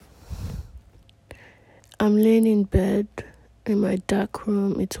I'm laying in bed in my dark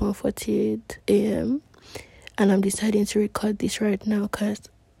room. It's 1:48 a.m. and I'm deciding to record this right now because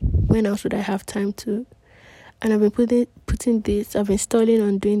when else would I have time to? And I've been I've been stalling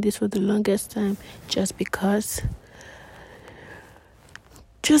on doing this for the longest time just because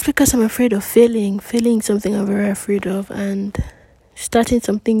I'm afraid of failing something I'm very afraid of, and starting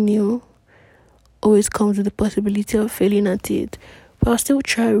something new always comes with the possibility of failing at it. But I'll still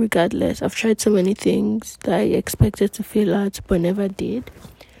try regardless. I've tried so many things that I expected to fail at but never did.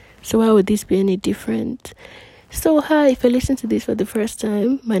 So why would this be any different? So hi, if you listen to this for the first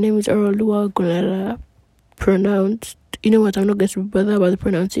time, my name is Oroluwa Gunala, pronounced, you know what, I'm not going to bother about the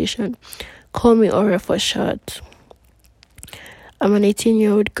pronunciation. Call me Ora for short. I'm an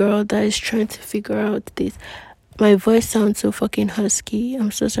 18-year-old girl that is trying to figure out this. My voice sounds so fucking husky.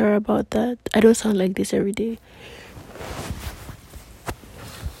 I'm so sorry about that. I don't sound like this every day.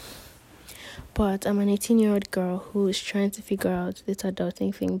 But I'm an 18-year-old girl who is trying to figure out this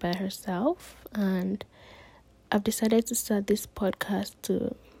adulting thing by herself. And I've decided to start this podcast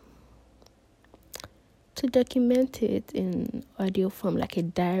to document it in audio form, like a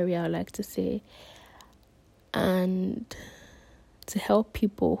diary, I would like to say. And to help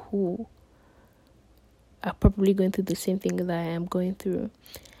people who are probably going through the same thing that I am going through.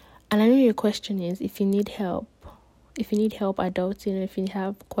 And I know your question is, if you need help adulting, or if you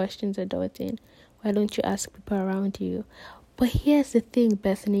have questions adulting, why don't you ask people around you? But here's the thing,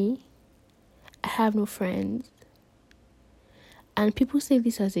 Bethany. I have no friends. And people say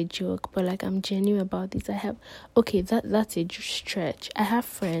this as a joke, but like, I'm genuine about this. That's a stretch. I have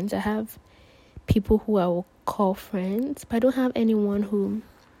friends. I have people who I will call friends, but I don't have anyone who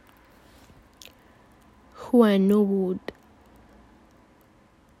I know would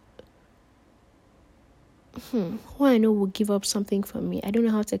give up something for me. I don't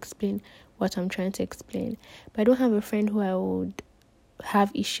know how to explain what I'm trying to explain, but I don't have a friend who I would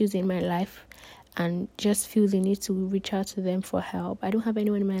have issues in my life and just feel the need to reach out to them for help. I don't have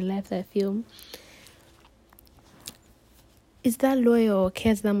anyone in my life that I feel is that loyal or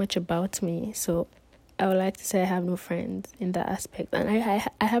cares that much about me. So I would like to say I have no friends in that aspect. And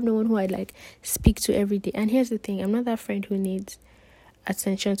I have no one who I like speak to every day. And here's the thing, I'm not that friend who needs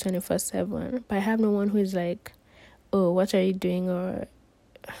attention 24/7. But I have no one who is like, oh, what are you doing? Or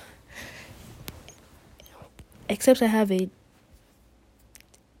except I have a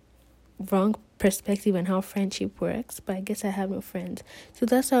wrong perspective on how friendship works, but I guess I have no friends. So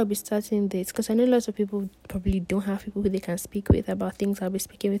that's how I'll be starting this, because I know lots of people probably don't have people who they can speak with about things I'll be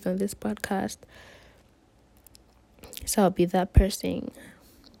speaking with on this podcast. So I'll be that person.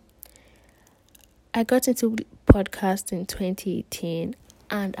 I got into podcasts in 2018,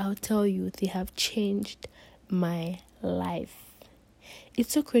 and I'll tell you, they have changed my life.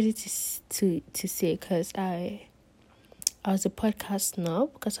 It's so crazy to say, because I was a podcast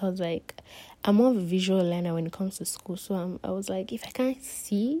snob, because I was like, I'm more of a visual learner when it comes to school. So I was like, if I can't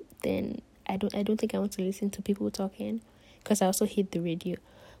see, then I don't think I want to listen to people talking, because I also hate the radio.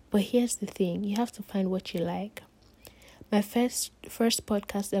 But here's the thing, you have to find what you like. My first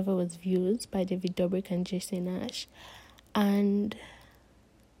podcast ever was Views by David Dobrik and Jason Nash. And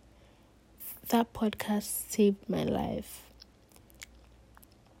that podcast saved my life.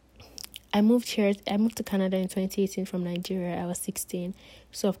 I moved to Canada in 2018 from Nigeria. I was 16.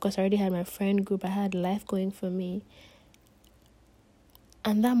 So, of course, I already had my friend group. I had life going for me.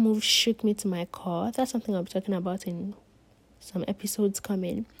 And that move shook me to my core. That's something I'll be talking about in some episodes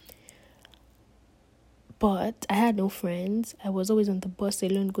coming. But I had no friends. I was always on the bus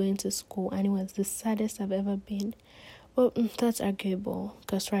alone going to school. And it was the saddest I've ever been. Well, that's arguable,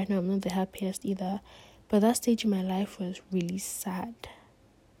 because right now I'm not the happiest either. But that stage in my life was really sad.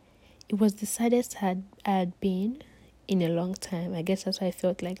 It was the saddest I had been in a long time. I guess that's why I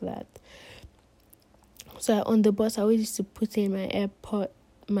felt like that. So on the bus, I always used to put in my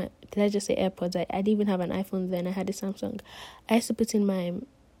did I just say AirPods? I didn't even have an iPhone then. I had a Samsung. I used to put in my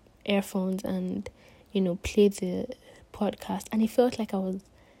earphones and, play the podcast. And it felt like I was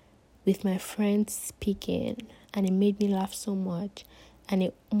with my friends speaking. And it made me laugh so much. And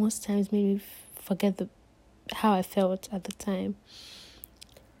it most times made me forget how I felt at the time.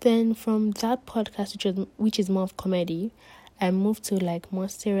 Then from that podcast, which is more of comedy, I moved to like more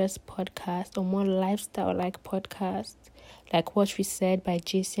serious podcast or more lifestyle like podcast, like What We Said by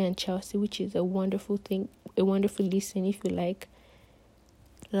JC and Chelsea, which is a wonderful thing, a wonderful listen if you like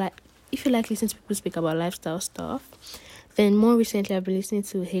listening to people speak about lifestyle stuff. Then more recently, I've been listening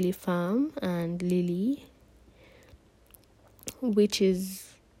to Haley Farm and Lily,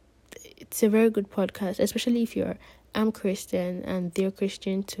 it's a very good podcast, especially if I'm Christian and they're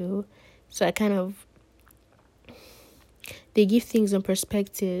Christian too. So I kind of They give things on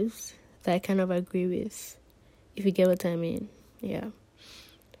perspectives that I kind of agree with, if you get what I mean. Yeah.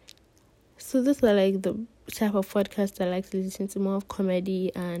 So those are like the type of podcasts I like to listen to, more of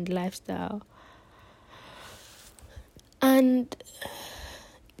comedy and lifestyle. And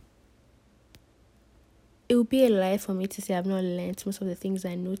it would be a lie for me to say I've not learned most of the things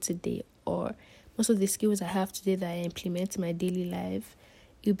I know today, or most of the skills I have today that I implement in my daily life.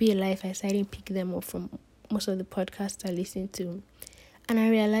 It would be a lie if I didn't pick them up from most of the podcasts I listen to. And I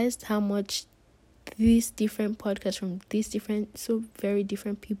realized how much these different podcasts from these different, so very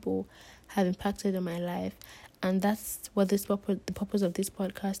different people have impacted on my life. And that's what the purpose of this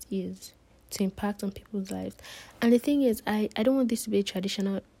podcast is, to impact on people's lives. And the thing is, I don't want this to be a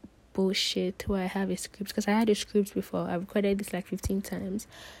traditional bullshit where I have a script, because I had a script before. I've recorded this like 15 times,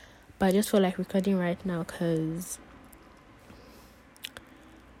 but I just feel like recording right now because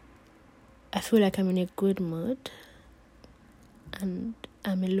I feel like I'm in a good mood and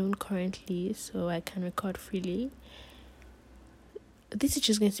I'm alone currently, so I can record freely. This is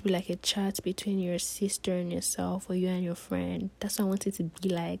just going to be like a chat between your sister and yourself, or you and your friend. That's what I want it to be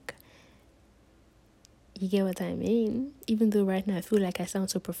like. You get what I mean? Even though right now I feel like I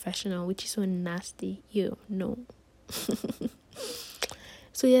sound so professional, which is so nasty. No.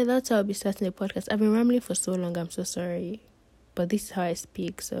 So yeah, that's how I'll be starting the podcast. I've been rambling for so long, I'm so sorry. But this is how I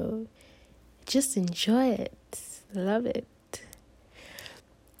speak, so just enjoy it. Love it.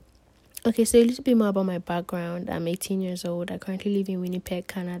 Okay, so a little bit more about my background. I'm 18 years old. I currently live in Winnipeg,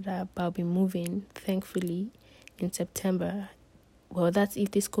 Canada, but I'll be moving, thankfully, in September. Well, that's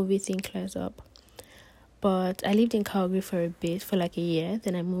if this COVID thing clears up. But I lived in Calgary for a bit, for like a year.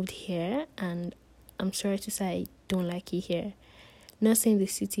 Then I moved here, and I'm sorry to say I don't like it here. Not saying the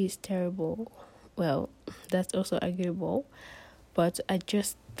city is terrible. Well, that's also arguable. But I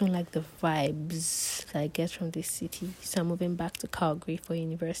just don't like the vibes that I get from this city. So I'm moving back to Calgary for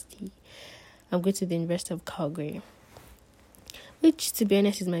university. I'm going to the University of Calgary, which, to be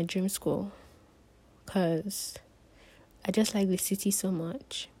honest, is my dream school, because I just like the city so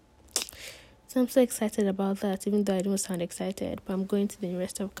much. So I'm so excited about that, even though I don't sound excited. But I'm going to the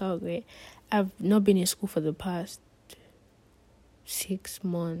University of Calgary. I've not been in school for the past 6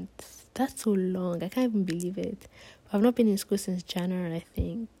 months. That's so long. I can't even believe it. I've not been in school since January, I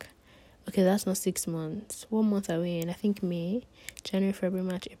think. Okay, that's not 6 months. 1 month away, and I think May, January, February,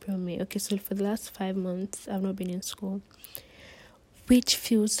 March, April, May. Okay, so for the last 5 months, I've not been in school, which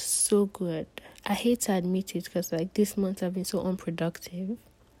feels so good. I hate to admit it, because like this month I've been so unproductive,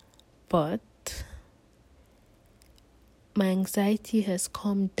 but my anxiety has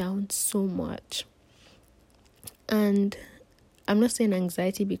calmed down so much. And I'm not saying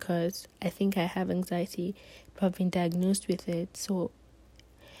anxiety because I think I have anxiety, but I've been diagnosed with it. So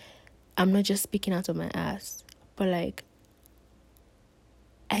I'm not just speaking out of my ass. But like,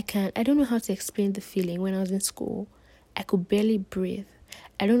 I don't know how to explain the feeling. When I was in school, I could barely breathe.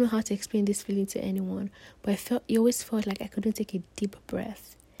 I don't know how to explain this feeling to anyone, but it always felt like I couldn't take a deep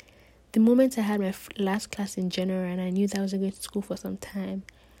breath. The moment I had my last class in January and I knew that I wasn't going to school for some time,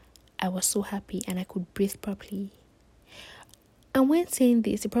 I was so happy and I could breathe properly. And when saying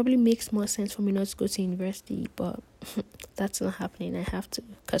this, it probably makes more sense for me not to go to university, but that's not happening. I have to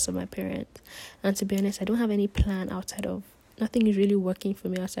because of my parents. And to be honest, I don't have any plan nothing is really working for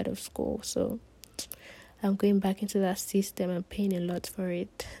me outside of school. So I'm going back into that system and paying a lot for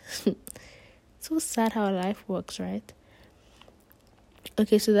it. So sad how life works, right?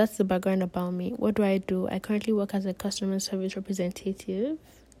 Okay, so that's the background about me. What do? I currently work as a customer service representative.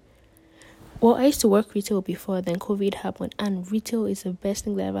 Well, I used to work retail before, then COVID happened, and retail is the best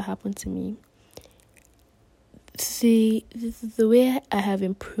thing that ever happened to me. The way I have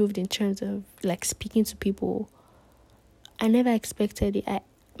improved in terms of like speaking to people, I never expected it.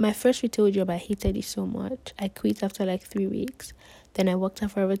 My first retail job, I hated it so much. I quit after like 3 weeks. Then I worked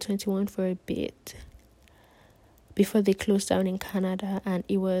at Forever 21 for a bit before they closed down in Canada, and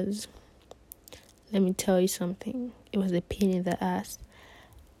it was, let me tell you something, it was a pain in the ass.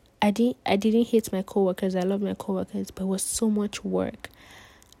 I didn't hate my coworkers. I love my coworkers, but it was so much work.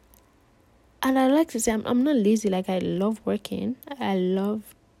 And I like to say I'm not lazy. Like, I love working. I love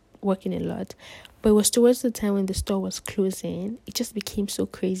working a lot. But it was towards the time when the store was closing, it just became so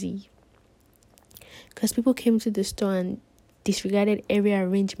crazy. Because people came to the store and disregarded every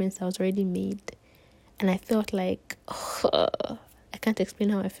arrangement that was already made. And I felt like, I can't explain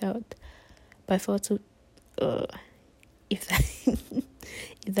how I felt. But I felt so, if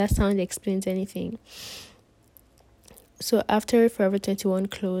that sound explains anything. So after Forever 21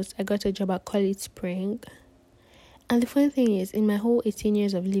 closed, I got a job at College Spring. And the funny thing is, in my whole 18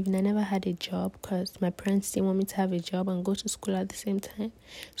 years of living, I never had a job because my parents didn't want me to have a job and go to school at the same time.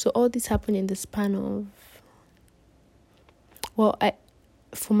 So all this happened in the span of,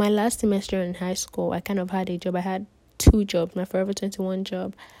 for my last semester in high school, I kind of had a job. I had 2 jobs, my Forever 21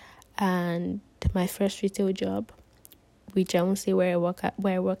 job and my first retail job, which I won't say where I worked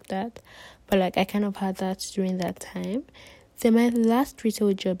at, but like I kind of had that during that time. Then my last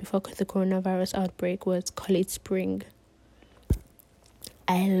retail job before the coronavirus outbreak was College Spring.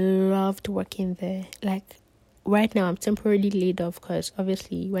 I loved working there. Like right now, I'm temporarily laid off because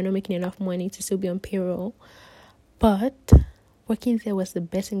obviously we're not making enough money to still be on payroll. But working there was the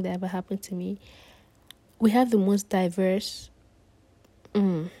best thing that ever happened to me. We have the most diverse.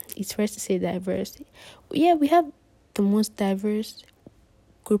 It's first to say diverse. Yeah, we have the most diverse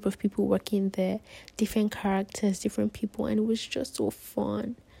group of people working there, different characters, different people, and it was just so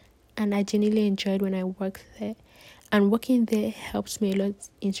fun. And I genuinely enjoyed when I worked there. And working there helps me a lot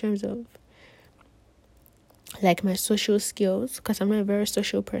in terms of like my social skills, because I'm not a very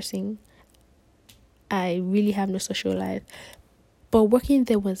social person. I really have no social life. But working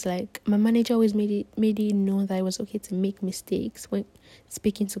there was like, my manager always made it know that it was okay to make mistakes when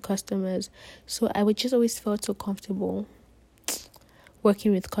speaking to customers. So I would just always felt so comfortable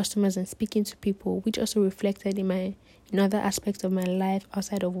working with customers and speaking to people, which also reflected in other aspects of my life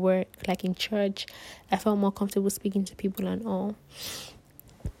outside of work, like in church. I felt more comfortable speaking to people and all.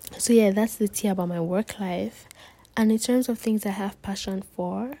 So yeah, that's the tea about my work life. And in terms of things I have passion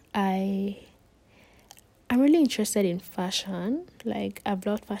for, I'm really interested in fashion. Like I've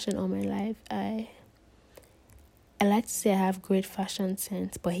loved fashion all my life. I like to say I have great fashion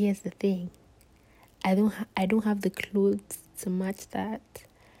sense, but here's the thing: I don't have the clothes to match that.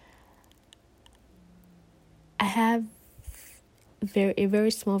 I have a very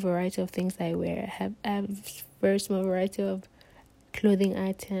small variety of things I wear. I have very small variety of clothing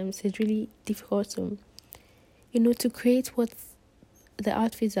items. It's really difficult to, to create what the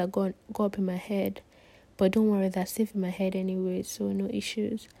outfits that go up in my head. But don't worry, that's safe in my head anyway, so no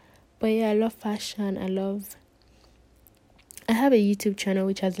issues. But yeah, I love fashion. I have a YouTube channel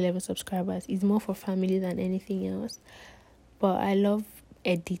which has 11 subscribers. It's more for family than anything else. But I love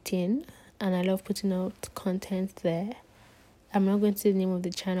editing and I love putting out content there. I'm not going to say the name of the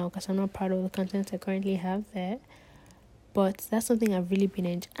channel because I'm not proud of the content I currently have there. But that's something I've really been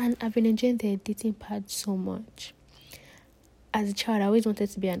enjoying. And I've been enjoying the editing part so much. As a child, I always wanted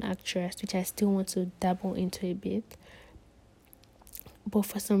to be an actress, which I still want to dabble into a bit. But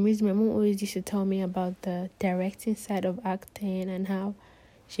for some reason, my mom always used to tell me about the directing side of acting and how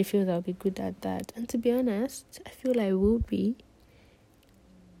she feels I'll be good at that. And to be honest, I feel I will be.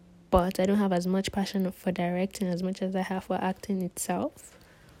 But I don't have as much passion for directing as much as I have for acting itself.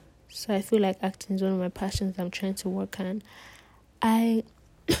 So I feel like acting is one of my passions I'm trying to work on.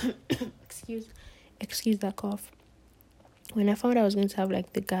 Excuse that cough. When I found I was going to have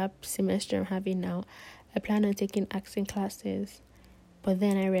like the gap semester I'm having now, I planned on taking acting classes. But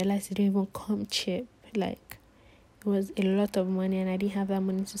then I realized it didn't even come cheap. Like, it was a lot of money and I didn't have that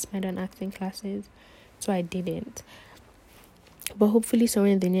money to spend on acting classes. So I didn't. But hopefully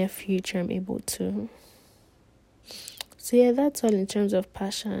somewhere in the near future I'm able to. So yeah, that's all in terms of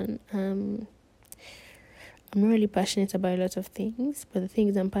passion. I'm not really passionate about a lot of things, but the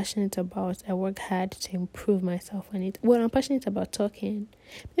things I'm passionate about, I work hard to improve myself on it. Well, I'm passionate about talking.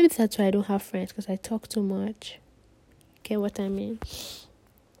 Maybe that's why I don't have friends, because I talk too much. Get what I mean?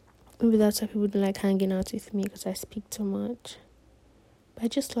 Maybe that's why people don't like hanging out with me, because I speak too much. But I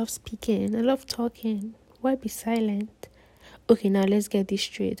just love speaking. I love talking. Why be silent? Okay, now let's get this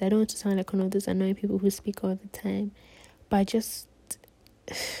straight. I don't want to sound like one of those annoying people who speak all the time. But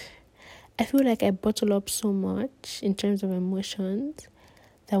I feel like I bottle up so much in terms of emotions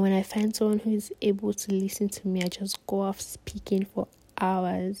that when I find someone who is able to listen to me, I just go off speaking for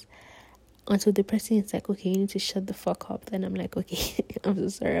hours until the person is like, okay, you need to shut the fuck up. Then I'm like, okay, I'm so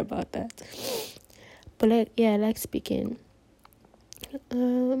sorry about that. But I like speaking.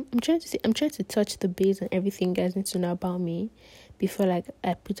 I'm trying to touch the base on everything you guys need to know about me before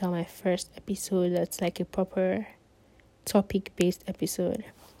I put out my first episode that's like a proper topic-based episode.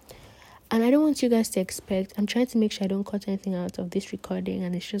 And I don't want you guys to expect, I'm trying to make sure I don't cut anything out of this recording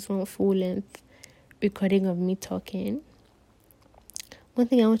and it's just one full-length recording of me talking. One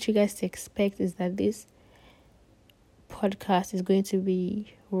thing I want you guys to expect is that this podcast is going to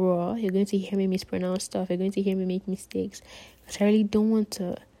be raw. You're going to hear me mispronounce stuff. You're going to hear me make mistakes. Because I really don't want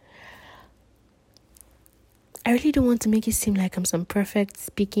to make it seem like I'm some perfect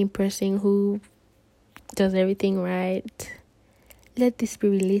speaking person who does everything right. let this be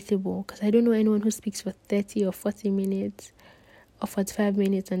relatable, because I don't know anyone who speaks for 30 or 40 minutes or 45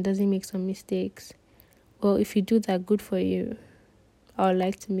 minutes and doesn't make some mistakes. Well, if you do that, good for you. I would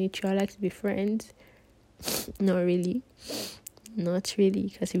like to meet you. I would like to be friends. Not really. Not really.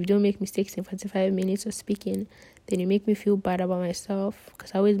 Because if you don't make mistakes in 45 minutes of speaking, then you make me feel bad about myself.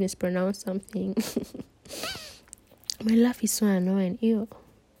 Because I always mispronounce something. My laugh is so annoying. Ew.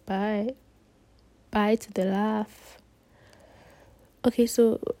 Bye. Bye to the laugh. Okay,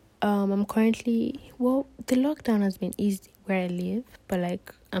 so I'm currently... Well, the lockdown has been easy where I live. But,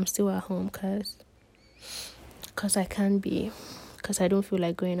 like, I'm still at home because I can be. Because I don't feel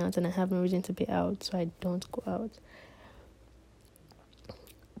like going out and I have no reason to be out, so I don't go out.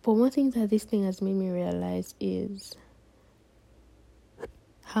 But one thing that this thing has made me realize is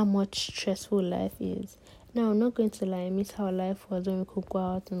how much stressful life is. Now, I'm not going to lie, I miss how life was when we could go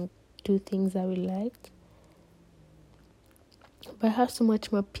out and do things that we liked. But I have so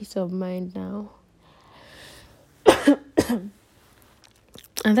much more peace of mind now.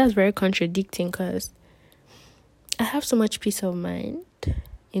 And that's very contradicting because I have so much peace of mind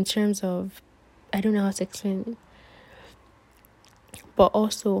in terms of, I don't know how to explain it. But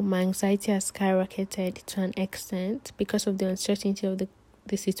also, my anxiety has skyrocketed to an extent because of the uncertainty of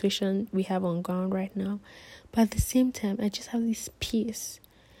the situation we have on ground right now. But at the same time, I just have this peace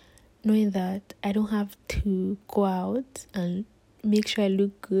knowing that I don't have to go out and make sure I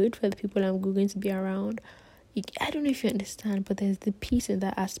look good for the people I'm going to be around. I don't know if you understand, but there's the peace in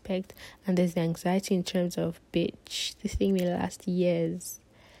that aspect, and there's the anxiety in terms of, bitch, this thing may last years.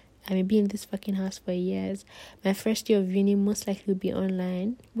 I may be in this fucking house for years. My first year of uni most likely will be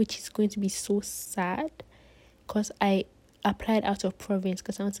online, which is going to be so sad because I applied out of province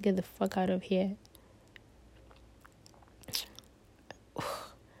because I want to get the fuck out of here.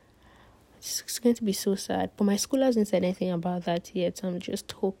 It's going to be so sad. But my school hasn't said anything about that yet, so I'm just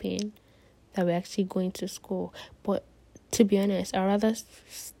hoping that we're actually going to school. But to be honest, I'd rather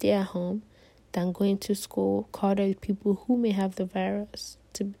stay at home than going to school crowded with people who may have the virus,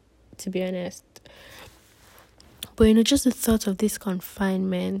 to be honest. But just the thought of this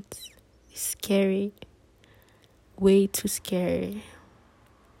confinement is scary. Way too scary.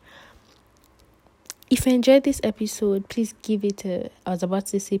 If you enjoyed this episode, please give it please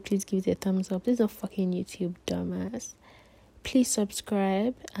give it a thumbs up. This is not fucking YouTube, dumbass. Please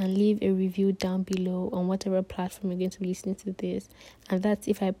subscribe and leave a review down below on whatever platform you're going to be listening to this. And that's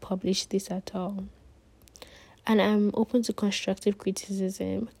if I publish this at all. And I'm open to constructive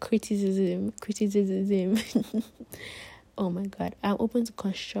criticism. Oh my God. I'm open to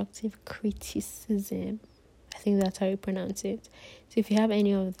constructive criticism. I think that's how you pronounce it. So if you have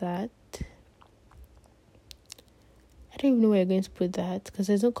any of that, I don't even know where you're going to put that because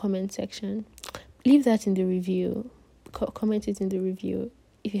there's no comment section. Leave that in the review. Comment it in the review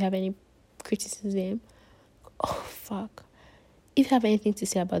if you have any criticism. Oh, fuck. If you have anything to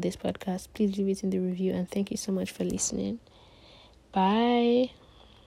say about this podcast, please leave it in the review. And thank you so much for listening. Bye.